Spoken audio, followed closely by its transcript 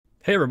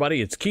Hey everybody,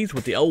 it's Keith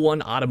with the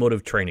L1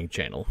 Automotive Training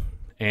Channel,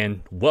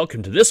 and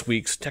welcome to this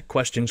week's Tech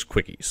Questions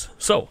Quickies.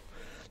 So,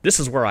 this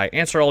is where I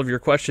answer all of your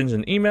questions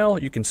in email.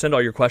 You can send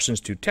all your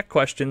questions to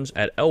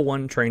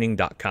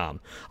techquestions@l1training.com.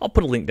 I'll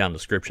put a link down in the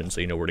description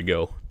so you know where to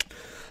go.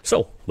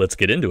 So, let's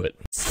get into it.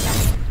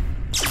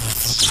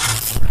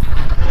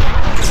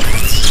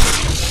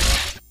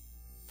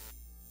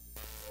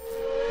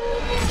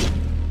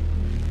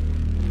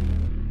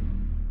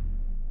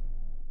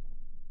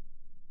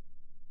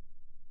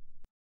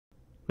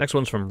 Next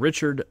one's from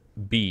Richard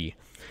B.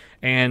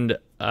 And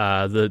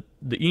the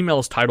email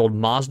is titled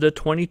Mazda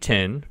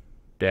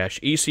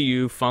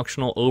 2010-ECU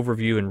Functional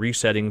Overview and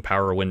Resetting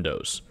Power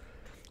Windows.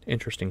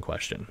 Interesting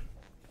question.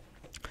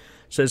 It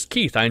says,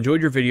 Keith, I enjoyed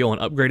your video on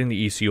upgrading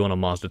the ECU on a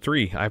Mazda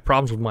 3. I have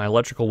problems with my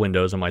electrical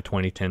windows in my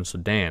 2010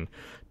 sedan.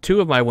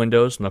 Two of my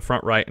windows in the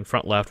front right and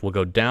front left will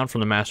go down from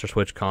the master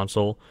switch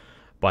console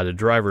by the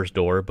driver's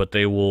door, but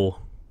they won't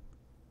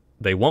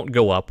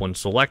go up when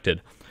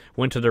selected.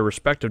 Went to their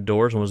respective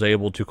doors and was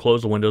able to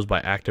close the windows by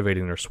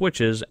activating their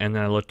switches, and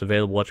then I looked at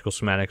available electrical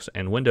schematics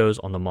and windows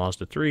on the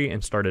Mazda 3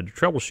 and started to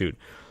troubleshoot.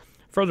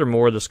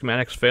 Furthermore, the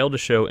schematics failed to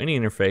show any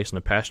interface in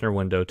the passenger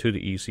window to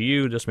the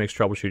ECU. This makes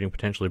troubleshooting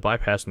potentially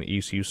bypassing the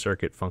ECU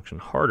circuit function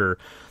harder.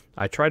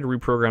 I tried to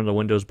reprogram the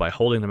windows by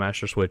holding the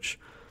master switch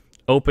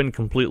open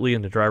completely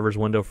in the driver's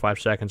window for 5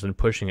 seconds and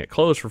pushing it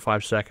closed for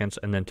 5 seconds,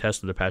 and then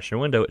tested the passenger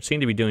window. It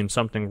seemed to be doing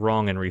something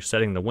wrong and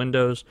resetting the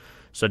windows,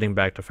 setting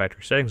back to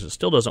factory settings. It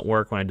still doesn't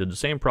work when I did the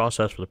same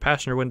process for the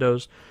passenger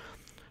windows.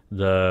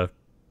 The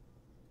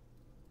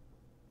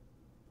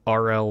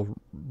RL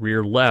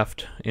rear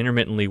left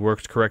intermittently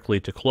works correctly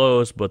to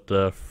close, but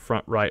the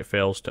front right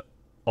fails to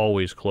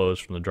always close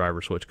from the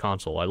driver switch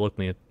console. I looked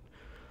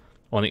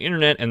on the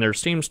internet, and there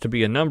seems to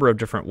be a number of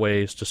different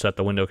ways to set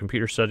the window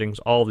computer settings.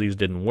 All of these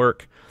didn't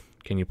work.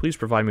 Can you please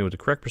provide me with the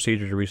correct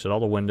procedure to reset all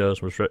the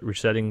windows,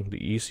 resetting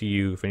the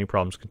ECU if any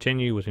problems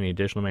continue, with any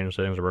additional manual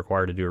settings are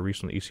required to do a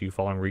reset on the ECU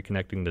following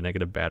reconnecting the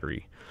negative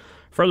battery?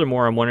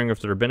 Furthermore, I'm wondering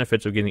if there are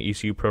benefits of getting the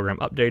ECU program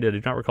updated. I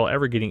do not recall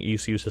ever getting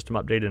ECU system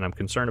updated, and I'm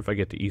concerned if I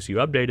get the ECU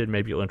updated,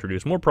 maybe it'll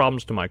introduce more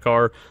problems to my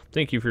car.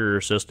 Thank you for your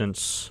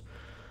assistance.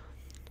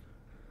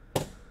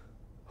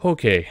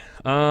 Okay,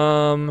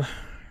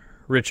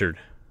 Richard,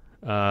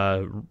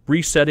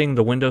 resetting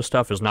the window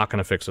stuff is not going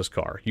to fix this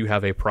car. You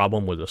have a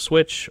problem with a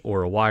switch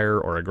or a wire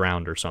or a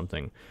ground or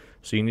something.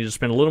 So you need to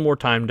spend a little more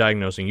time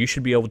diagnosing. You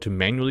should be able to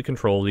manually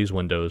control these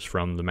windows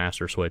from the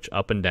master switch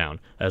up and down.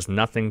 It has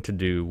nothing to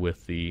do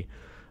with the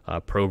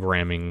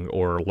programming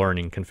or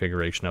learning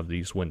configuration of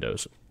these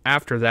windows.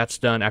 After that's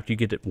done, after you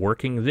get it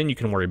working, then you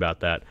can worry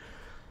about that.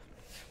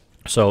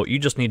 So you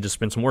just need to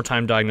spend some more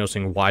time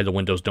diagnosing why the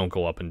windows don't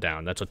go up and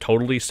down. That's a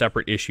totally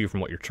separate issue from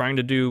what you're trying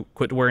to do.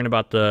 Quit worrying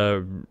about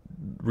the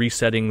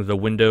resetting the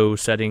window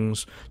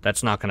settings.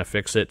 That's not going to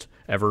fix it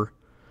ever.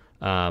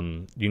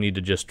 You need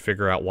to just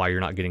figure out why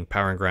you're not getting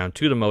power and ground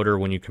to the motor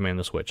when you command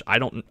the switch.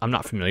 I'm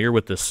not familiar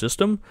with this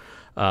system,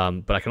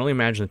 but I can only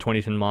imagine the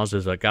 2010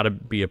 Mazda's got to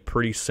be a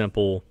pretty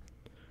simple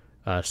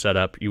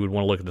setup. You would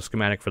want to look at the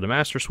schematic for the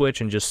master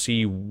switch and just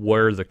see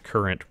where the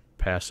current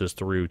passes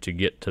through to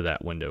get to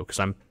that window,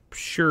 because I'm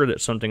sure that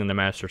something in the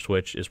master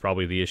switch is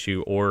probably the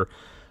issue, or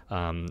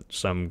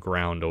some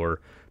ground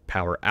or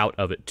power out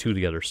of it to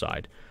the other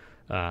side.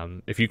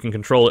 If you can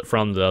control it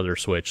from the other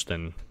switch,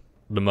 then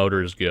the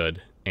motor is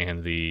good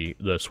and the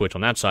switch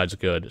on that side is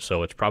good,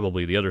 so it's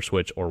probably the other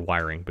switch or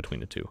wiring between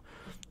the two.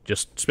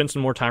 Just spend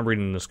some more time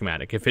reading the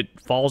schematic. If it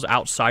falls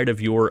outside of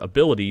your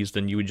abilities,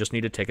 then you would just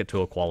need to take it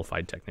to a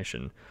qualified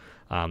technician.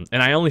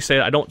 And I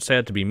don't say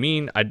it to be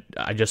mean.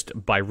 I just,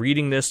 by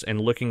reading this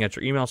and looking at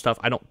your email stuff,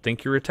 I don't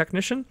think you're a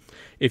technician.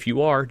 If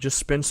you are, just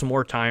spend some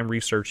more time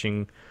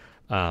researching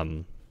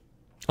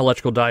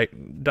electrical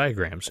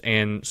diagrams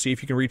and see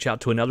if you can reach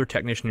out to another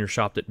technician in your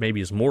shop that maybe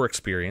is more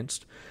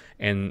experienced,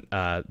 and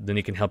then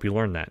he can help you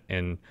learn that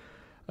and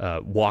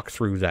walk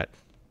through that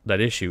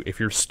issue. If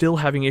you're still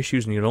having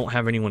issues and you don't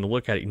have anyone to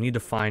look at it, you need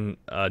to find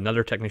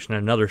another technician in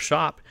another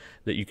shop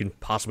that you can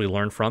possibly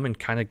learn from and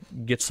kind of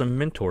get some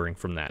mentoring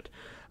from that.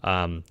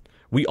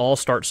 We all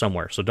start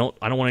somewhere, so I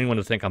don't want anyone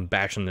to think I'm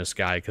bashing this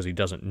guy because he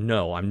doesn't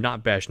know. I'm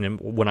not bashing him.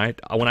 When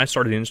I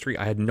started the industry,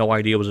 I had no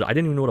idea I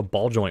didn't even know what a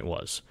ball joint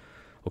was,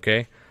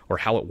 okay, or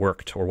how it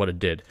worked or what it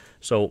did.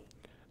 So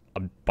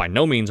by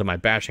no means am I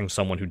bashing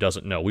someone who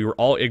doesn't know. We were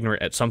all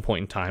ignorant at some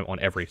point in time on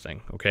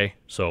everything, okay?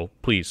 So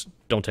please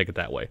don't take it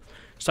that way.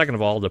 Second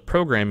of all, the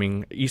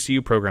programming,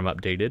 ECU program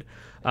updated.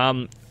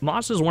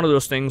 Mazda is one of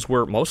those things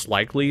where most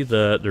likely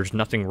there's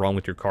nothing wrong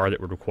with your car that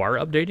would require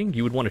updating.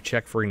 You would want to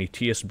check for any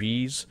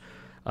TSBs.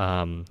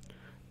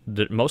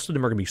 Most of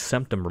them are going to be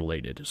symptom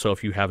related. So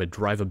if you have a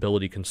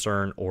drivability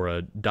concern or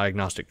a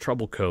diagnostic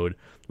trouble code,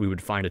 we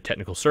would find a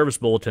technical service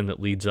bulletin that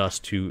leads us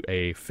to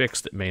a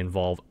fix that may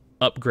involve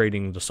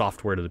upgrading the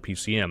software to the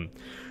PCM.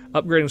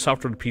 Upgrading the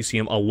software to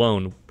PCM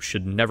alone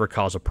should never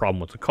cause a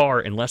problem with the car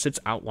unless it's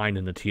outlined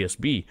in the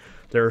TSB.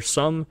 There are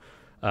some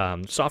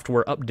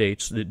software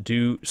updates that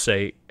do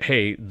say,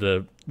 hey,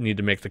 need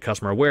to make the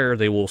customer aware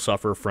they will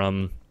suffer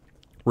from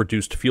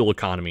reduced fuel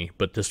economy,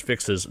 but this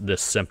fixes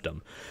this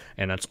symptom.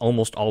 And that's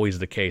almost always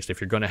the case.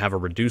 If you're going to have a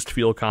reduced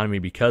fuel economy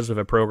because of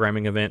a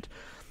programming event,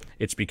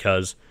 it's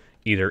because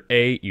either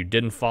A, you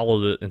didn't follow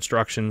the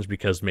instructions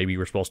because maybe you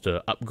were supposed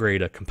to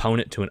upgrade a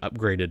component to an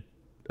upgraded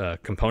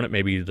component.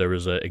 Maybe there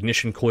was an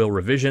ignition coil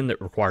revision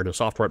that required a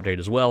software update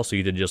as well, so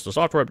you did just the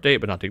software update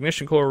but not the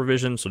ignition coil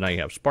revision, so now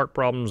you have spark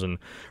problems and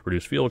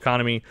reduced fuel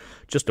economy.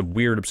 Just a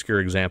weird, obscure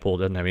example. It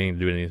doesn't have anything to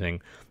do with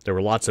anything. There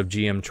were lots of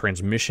GM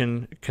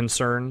transmission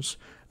concerns,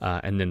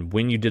 and then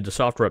when you did the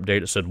software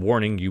update, it said,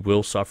 warning, you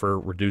will suffer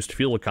reduced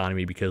fuel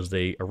economy, because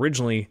they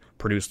originally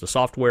produced the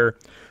software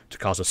to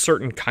cause a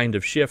certain kind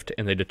of shift,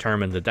 and they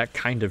determined that that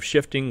kind of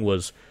shifting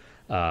was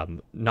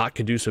not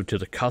conducive to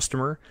the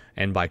customer,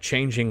 and by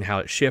changing how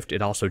it shifted,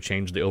 it also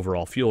changed the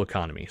overall fuel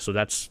economy. So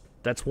that's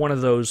one of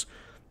those.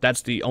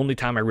 That's the only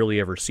time I really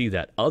ever see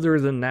that.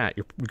 Other than that,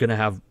 you're going to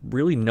have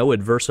really no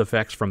adverse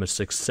effects from a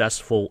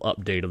successful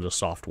update of the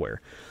software.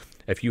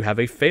 If you have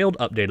a failed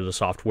update of the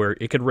software,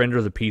 it could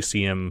render the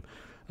PCM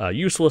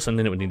useless, and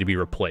then it would need to be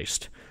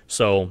replaced.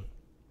 So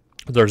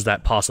there's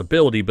that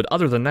possibility, but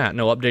other than that,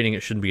 no, updating it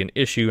shouldn't be an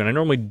issue, and I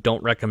normally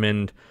don't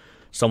recommend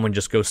someone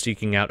just go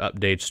seeking out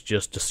updates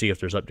just to see if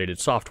there's updated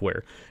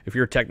software. If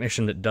you're a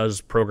technician that does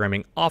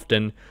programming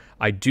often,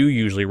 I do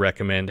usually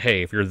recommend,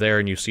 hey, if you're there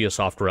and you see a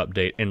software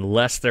update,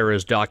 unless there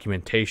is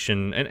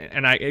documentation,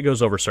 and it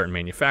goes over certain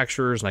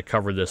manufacturers, and I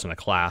covered this in a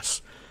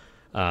class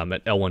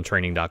at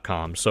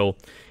l1training.com. So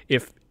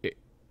if,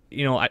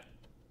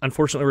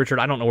 unfortunately, Richard,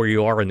 I don't know where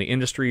you are in the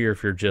industry, or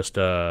if you're just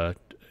a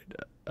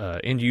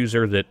end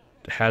user that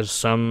has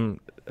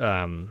some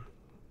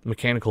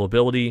mechanical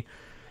ability.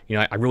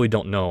 I really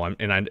don't know. I'm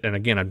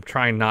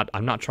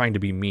not trying to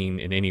be mean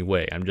in any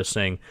way. I'm just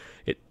saying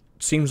it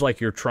seems like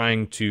you're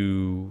trying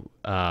to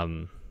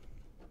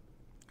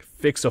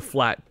fix a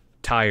flat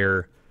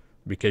tire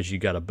because you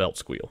got a belt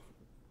squeal.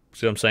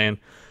 See what I'm saying?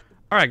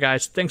 All right,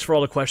 guys, thanks for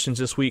all the questions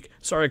this week.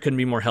 Sorry I couldn't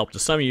be more help to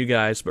some of you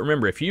guys, but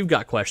remember, if you've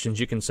got questions,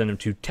 you can send them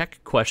to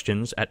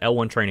TechQuestions at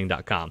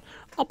l1training.com.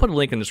 I'll put a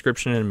link in the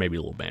description and maybe a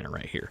little banner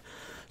right here.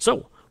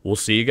 So we'll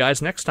see you guys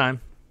next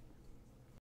time.